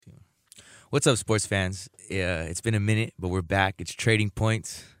What's up, sports fans? It's been a minute, but we're back. It's Trading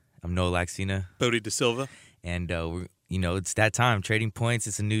Points. I'm Noah Laxina. Bodie De Silva. And, it's that time. Trading Points,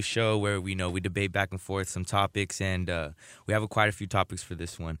 it's a new show where we debate back and forth some topics, and we have quite a few topics for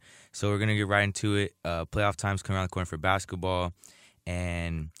this one. So we're going to get right into it. Playoff time's coming around the corner for basketball,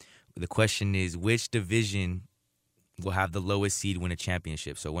 and the question is, which division will have the lowest seed win a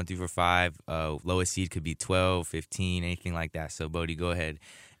championship? So 1 through 5, lowest seed could be 12, 15, anything like that. So, Bodie, go ahead.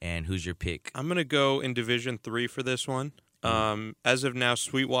 And who's your pick? I'm going to go in Division 3 for this one. As of now,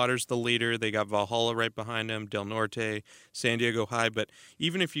 Sweetwater's the leader. They got Valhalla right behind him, Del Norte, San Diego High. But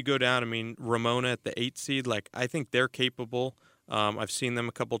even if you go down, Ramona at the 8 seed, I think they're capable. I've seen them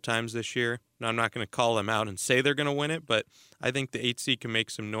a couple times this year. Now, I'm not going to call them out and say they're going to win it, but I think the 8 seed can make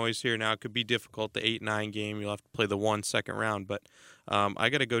some noise here. Now, it could be difficult, the 8-9 game. You'll have to play the 1 second round. But I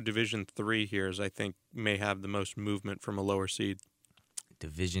got to go Division 3 here, as I think may have the most movement from a lower seed.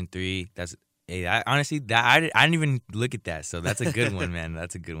 Division 3. I didn't even look at that. So that's a good one, man.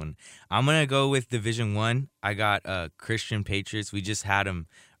 That's a good one. I'm gonna go with Division 1. I got Christian Patriots. We just had them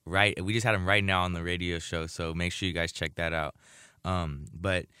right now on the radio show. So make sure you guys check that out.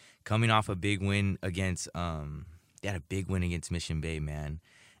 But coming off a big win against they had a big win against Mission Bay, man.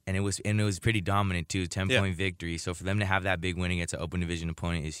 And it was pretty dominant too, 10-point victory. So for them to have that big win against an open division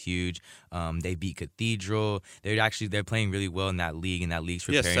opponent is huge. They beat Cathedral. They're playing really well in that league, and that league's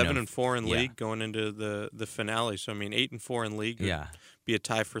preparing. 7-4 in league going into the finale. So 8-4 in league. Would be a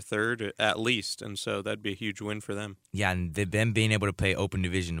tie for third at least, and so that'd be a huge win for them. Yeah, and them being able to play open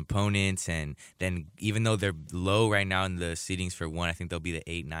division opponents, and then even though they're low right now in the seedings for 1, I think they'll be the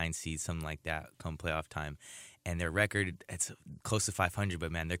 8-9 seed, something like that, come playoff time. And their record, it's close to 500,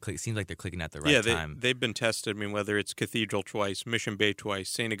 but, man, seems like they're clicking at the right time. They've been tested. Whether it's Cathedral twice, Mission Bay twice,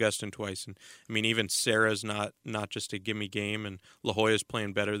 St. Augustine twice. And, even Sarah's not just a gimme game, and La Jolla's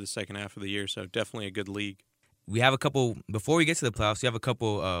playing better the second half of the year, so definitely a good league. We have a couple, before we get to the playoffs, we have a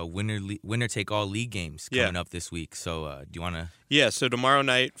couple winner-take-all league games coming up this week. So do you want to? Yeah, so tomorrow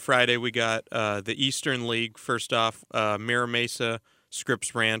night, Friday, we got the Eastern League. First off, Mira Mesa,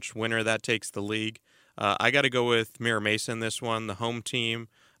 Scripps Ranch, winner, that takes the league. I got to go with Mira Mesa in this one, the home team.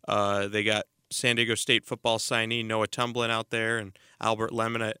 They got San Diego State football signee Noah Tumblin out there, and Albert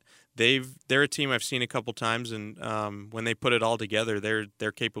Lemon. They're a team I've seen a couple times, and when they put it all together,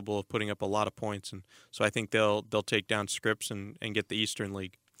 they're capable of putting up a lot of points, and so I think they'll take down Scripps and get the Eastern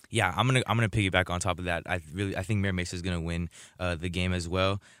League. Yeah, I'm gonna piggyback on top of that. I think Mira Mesa is gonna win the game as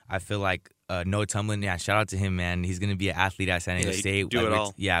well. I feel like Noah Tumblin, shout out to him, man. He's gonna be an athlete at San Diego State. Do it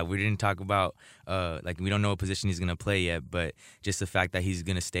all. Yeah, we didn't talk about we don't know what position he's gonna play yet, but just the fact that he's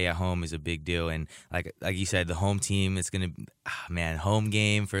gonna stay at home is a big deal. And like you said, the home team, it's gonna home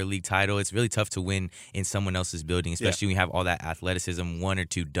game for a league title. It's really tough to win in someone else's building, especially when you have all that athleticism, 1 or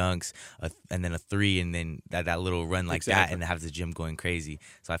 2 dunks, and then a 3, and then that little run like that, and have the gym going crazy.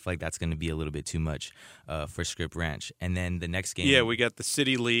 So I feel like that's gonna be a little bit too much for Scripps Ranch. And then the next game, we got the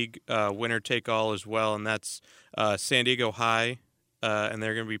City League winner take all as well, and that's San Diego High, and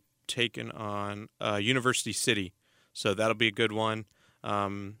they're going to be taking on University City, so that'll be a good one.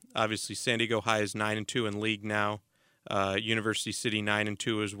 Obviously, San Diego High is 9-2 in league now. University City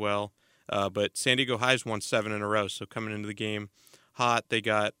 9-2 as well, but San Diego High's won 7 in a row. So coming into the game hot, they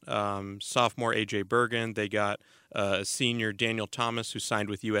got sophomore AJ Bergen, they got senior Daniel Thomas, who signed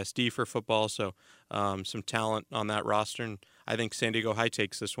with USD for football. So some talent on that roster, and I think San Diego High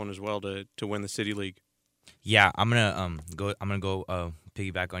takes this one as well to win the City League. Yeah, I'm gonna go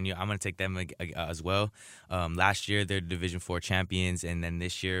piggyback on you. I'm gonna take them as well. Last year they're Division 4 champions, and then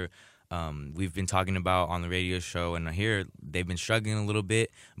this year we've been talking about on the radio show, and here they've been struggling a little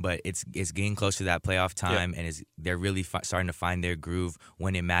bit, but it's getting close to that playoff time, and they're really starting to find their groove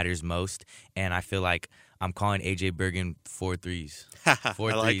when it matters most. And I feel like I'm calling AJ Bergen 4 threes.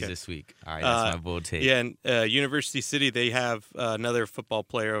 4 threes this week. All right, that's my bold take. Yeah, and University City, they have another football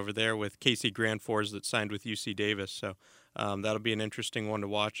player over there with Casey Grandfors that signed with UC Davis. So that'll be an interesting one to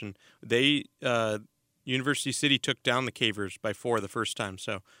watch. And University City took down the Cavers by 4 the first time.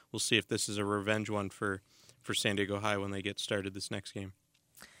 So we'll see if this is a revenge one for San Diego High when they get started this next game.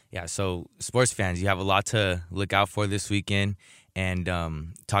 Yeah, so sports fans, you have a lot to look out for this weekend. And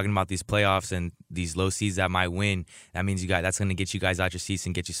talking about these playoffs and these low seeds that might win, that means that's going to get you guys out your seats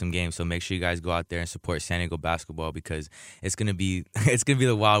and get you some games. So make sure you guys go out there and support San Diego basketball, because it's going to be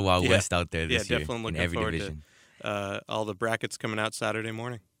the wild west out there this year. Yeah, definitely looking in every forward division. To all the brackets coming out Saturday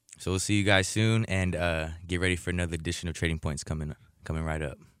morning. So we'll see you guys soon, and get ready for another edition of Trading Points coming right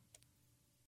up.